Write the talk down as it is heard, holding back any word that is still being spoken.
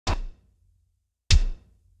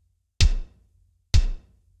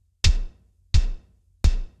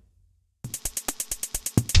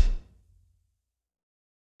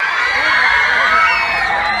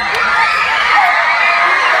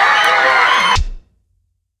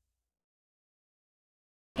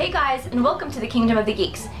and welcome to the Kingdom of the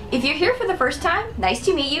Geeks. If you're here for the first time, nice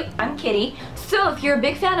to meet you, I'm Kitty. So if you're a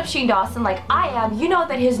big fan of Shane Dawson like I am, you know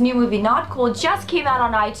that his new movie Not Cool just came out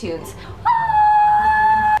on iTunes.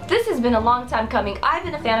 This has been a long time coming. I've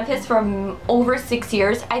been a fan of his for over 6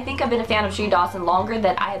 years. I think I've been a fan of Shane Dawson longer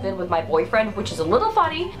than I have been with my boyfriend, which is a little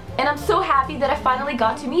funny. And I'm so happy that I finally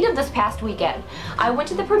got to meet him this past weekend. I went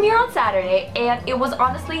to the premiere on Saturday, and it was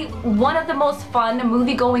honestly one of the most fun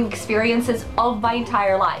movie-going experiences of my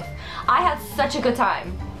entire life. I had such a good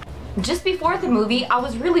time. Just before the movie, I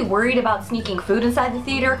was really worried about sneaking food inside the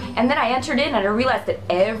theater, and then I entered in and I realized that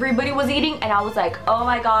everybody was eating, and I was like, oh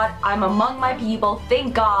my god, I'm among my people,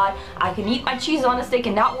 thank god, I can eat my cheese on a stick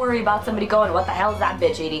and not worry about somebody going, what the hell is that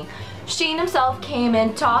bitch eating? Shane himself came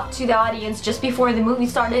and talked to the audience just before the movie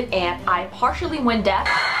started, and I partially went deaf.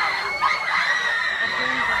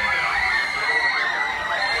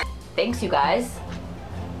 Thanks, you guys.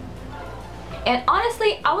 And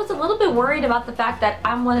honestly, I was a little bit worried about the fact that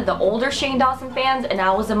I'm one of the older Shane Dawson fans and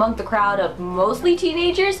I was among the crowd of mostly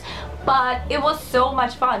teenagers, but it was so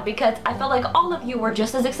much fun because I felt like all of you were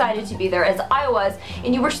just as excited to be there as I was,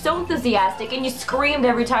 and you were so enthusiastic and you screamed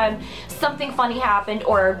every time something funny happened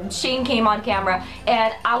or Shane came on camera,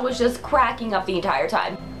 and I was just cracking up the entire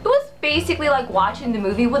time. It was basically like watching the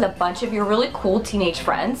movie with a bunch of your really cool teenage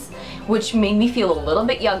friends, which made me feel a little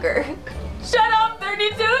bit younger. Shut up,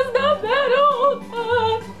 32 is not that old.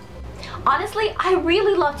 Honestly, I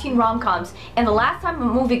really love teen rom-coms, and the last time a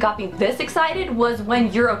movie got me this excited was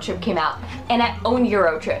when Eurotrip came out. And I own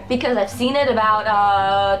Eurotrip because I've seen it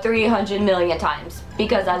about 300 million times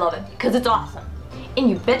because I love it, because it's awesome. And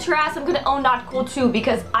you bet your ass I'm gonna own Not Cool too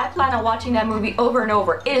because I plan on watching that movie over and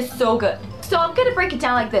over. It is so good. So I'm gonna break it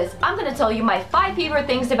down like this. I'm gonna tell you my 5 favorite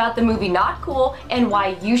things about the movie Not Cool and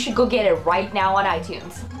why you should go get it right now on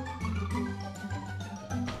iTunes.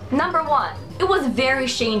 Number 1, it was very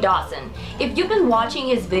Shane Dawson. If you've been watching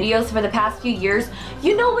his videos for the past few years,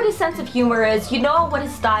 you know what his sense of humor is, you know what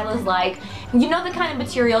his style is like, you know the kind of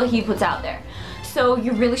material he puts out there. So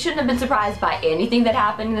you really shouldn't have been surprised by anything that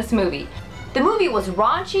happened in this movie. The movie was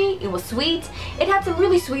raunchy, it was sweet, it had some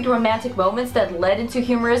really sweet romantic moments that led into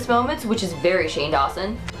humorous moments, which is very Shane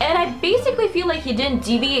Dawson. And I basically feel like he didn't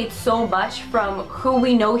deviate so much from who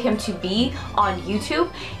we know him to be on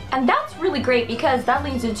YouTube. And that's really great because that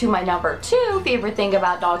leads into my number 2 favorite thing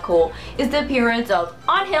about Not Cool is the appearance of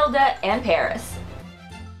Aunt Hilda and Paris.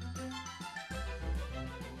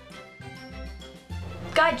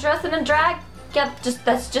 Guy dressing in drag? Yeah,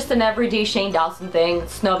 that's just an everyday Shane Dawson thing.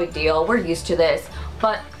 It's no big deal. We're used to this.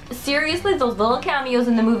 But seriously, those little cameos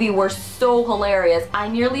in the movie were so hilarious. I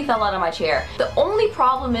nearly fell out of my chair. The only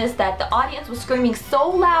problem is that the audience was screaming so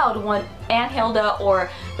loud when Aunt Hilda or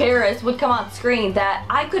Paris would come on screen that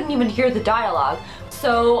I couldn't even hear the dialogue.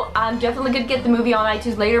 So I'm definitely gonna get the movie on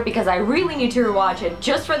iTunes later because I really need to rewatch it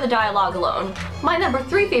just for the dialogue alone. My number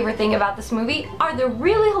 3 favorite thing about this movie are the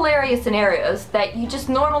really hilarious scenarios that you just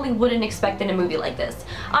normally wouldn't expect in a movie like this.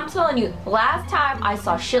 I'm telling you, last time I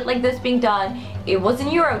saw shit like this being done, it was in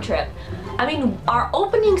Eurotrip. I mean, our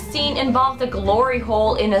opening scene involved a glory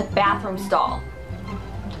hole in a bathroom stall.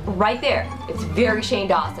 Right there. It's very Shane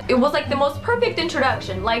Dawson. It was like the most perfect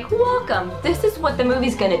introduction, like, welcome, this is what the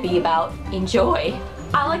movie's gonna be about, enjoy.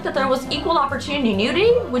 I like that there was equal opportunity nudity,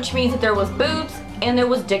 which means that there was boobs and there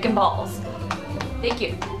was dick and balls. Thank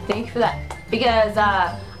you for that. Because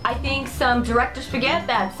I think some directors forget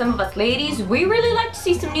that some of us ladies, we really like to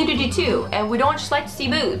see some nudity too, and we don't just like to see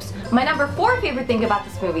boobs. My number 4 favorite thing about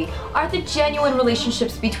this movie are the genuine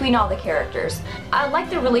relationships between all the characters. I like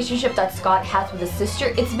the relationship that Scott has with his sister.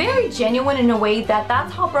 It's very genuine in a way that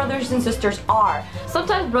that's how brothers and sisters are.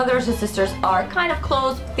 Sometimes brothers and sisters are kind of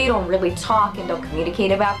close, they don't really talk and don't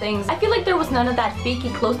communicate about things. I feel like there was none of that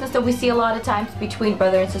fakey closeness that we see a lot of times between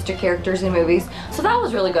brother and sister characters in movies, so that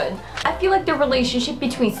was really good. I feel like the relationship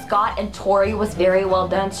between Scott and Tori was very well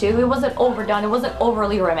done too. It wasn't overdone, it wasn't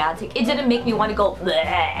overly romantic. It didn't make me want to go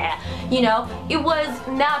bleh, you know? It was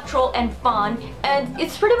natural and fun, and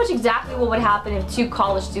it's pretty much exactly what would happen if 2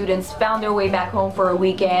 college students found their way back home for a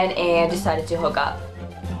weekend and decided to hook up.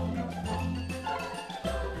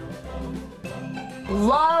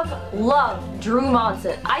 Love Drew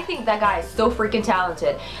Monson. I think that guy is so freaking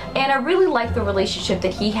talented, and I really like the relationship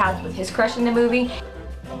that he has with his crush in the movie.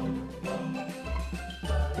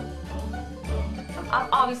 I'm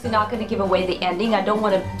obviously not going to give away the ending. I don't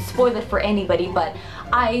want to spoil it for anybody, but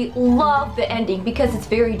I love the ending because it's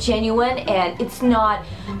very genuine and it's not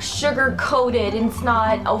sugar coated and it's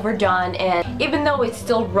not overdone, and even though it's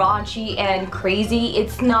still raunchy and crazy,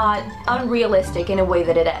 it's not unrealistic in a way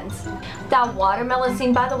that it ends. That watermelon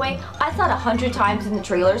scene, by the way, I saw it 100 times in the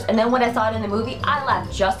trailers, and then when I saw it in the movie, I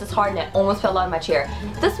laughed just as hard and I almost fell out of my chair.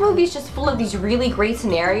 This movie is just full of these really great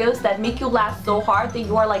scenarios that make you laugh so hard that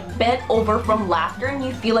you are like bent over from laughter and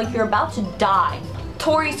you feel like you're about to die.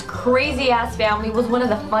 Tori's crazy ass family was one of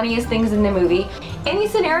the funniest things in the movie. Any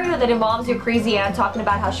scenario that involves your crazy aunt talking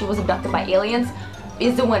about how she was abducted by aliens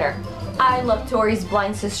is the winner. I love Tori's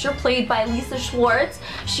blind sister, played by Lisa Schwartz.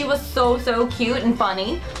 She was so cute and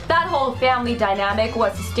funny. That whole family dynamic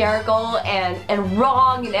was hysterical and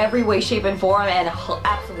wrong in every way, shape, and form, and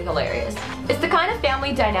absolutely hilarious. It's the kind of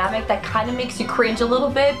family dynamic that kind of makes you cringe a little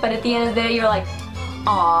bit, but at the end of the day, you're like,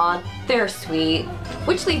 aw, they're sweet.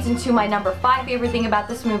 Which leads into my number 5 favorite thing about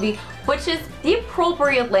this movie, which is the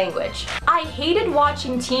appropriate language. I hated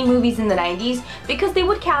watching teen movies in the 90s because they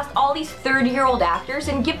would cast all these 30-year-old actors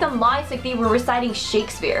and give them lines like they were reciting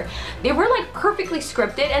Shakespeare. They were like perfectly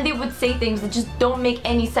scripted and they would say things that just don't make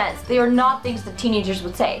any sense. They are not things that teenagers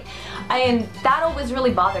would say. And that always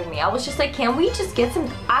really bothered me. I was just like, can we just get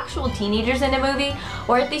some actual teenagers in a movie?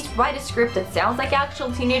 Or at least write a script that sounds like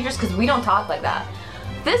actual teenagers, because we don't talk like that.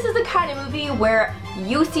 This is the kind of movie where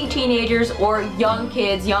you see teenagers or young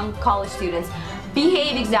kids, young college students,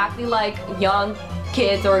 behave exactly like young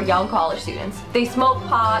kids or young college students. They smoke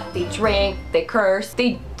pot, they drink, they curse,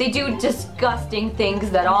 they do disgusting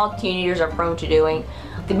things that all teenagers are prone to doing.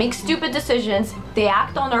 They make stupid decisions, they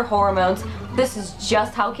act on their hormones. This is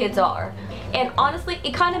just how kids are. And honestly,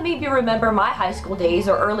 it kind of made me remember my high school days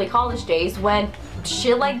or early college days when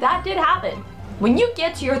shit like that did happen. When you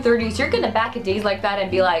get to your 30s, you're gonna back at days like that and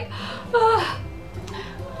be like, ah,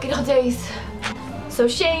 good old days. So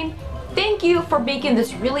Shane, thank you for making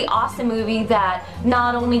this really awesome movie that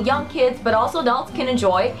not only young kids but also adults can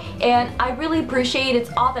enjoy, and I really appreciate its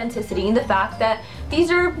authenticity and the fact that these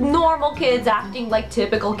are normal kids acting like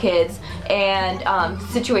typical kids, and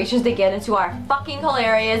situations they get into are fucking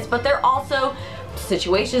hilarious, but they're also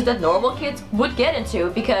situations that normal kids would get into,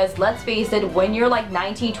 because let's face it, when you're like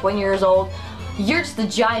 19, 20 years old, you're just a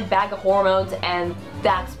giant bag of hormones, and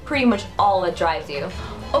that's pretty much all that drives you.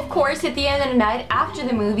 Of course, at the end of the night, after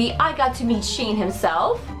the movie, I got to meet Shane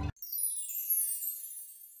himself.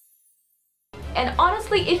 And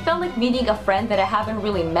honestly, it felt like meeting a friend that I haven't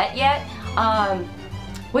really met yet,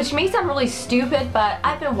 which may sound really stupid, but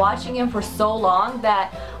I've been watching him for so long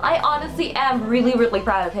that I honestly am really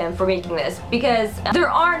proud of him for making this, because there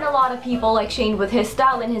aren't a lot of people like Shane with his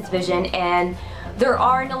style and his vision, and there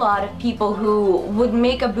aren't a lot of people who would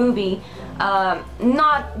make a movie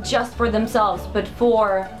not just for themselves but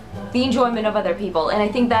for the enjoyment of other people, and I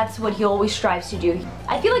think that's what he always strives to do.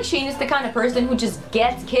 I feel like Shane is the kind of person who just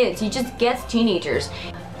gets kids, he just gets teenagers,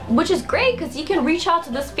 which is great because he can reach out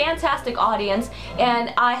to this fantastic audience.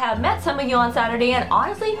 And I have met some of you on Saturday, and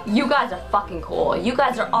honestly, you guys are fucking cool. You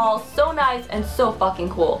guys are all so nice and so fucking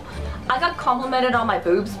cool. I got complimented on my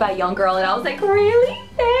boobs by a young girl and I was like, really?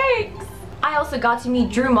 Thanks! I also got to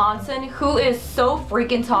meet Drew Monson, who is so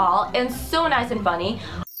freaking tall and so nice and funny.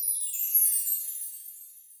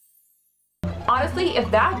 Honestly, if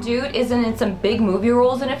that dude isn't in some big movie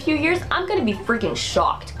roles in a few years, I'm gonna be freaking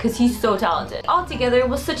shocked because he's so talented. Altogether, it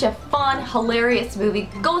was such a fun, hilarious movie.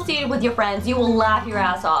 Go see it with your friends. You will laugh your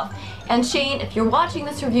ass off. And Shane, if you're watching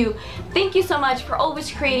this review, thank you so much for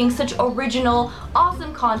always creating such original,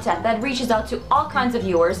 awesome content that reaches out to all kinds of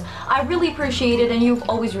viewers. I really appreciate it, and you've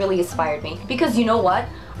always really inspired me. Because you know what?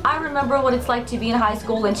 I remember what it's like to be in high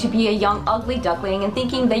school and to be a young ugly duckling and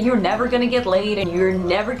thinking that you're never gonna get laid and you're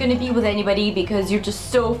never gonna be with anybody because you're just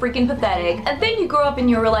so freaking pathetic. And then you grow up and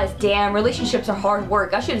you realize, damn, relationships are hard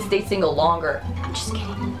work. I should have stayed single longer. I'm just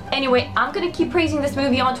kidding. Anyway, I'm gonna keep praising this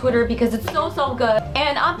movie on Twitter because it's so good,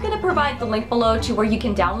 and I'm gonna provide the link below to where you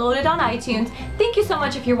can download it on iTunes. Thank you so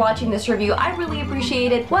much if you're watching this review. I really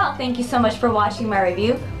appreciate it. Well, thank you so much for watching my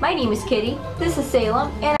review. My name is Kitty, this is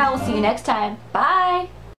Salem, and I will see you next time. Bye!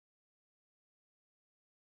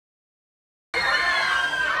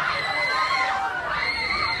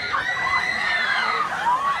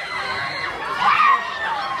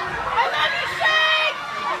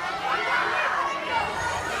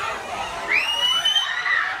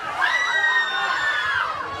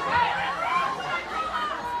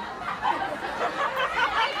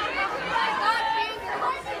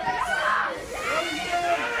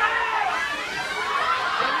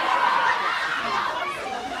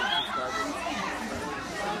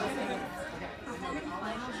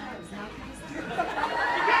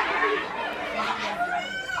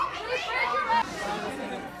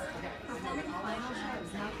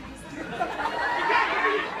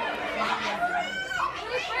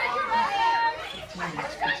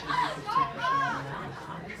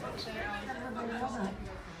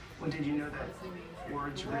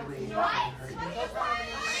 What?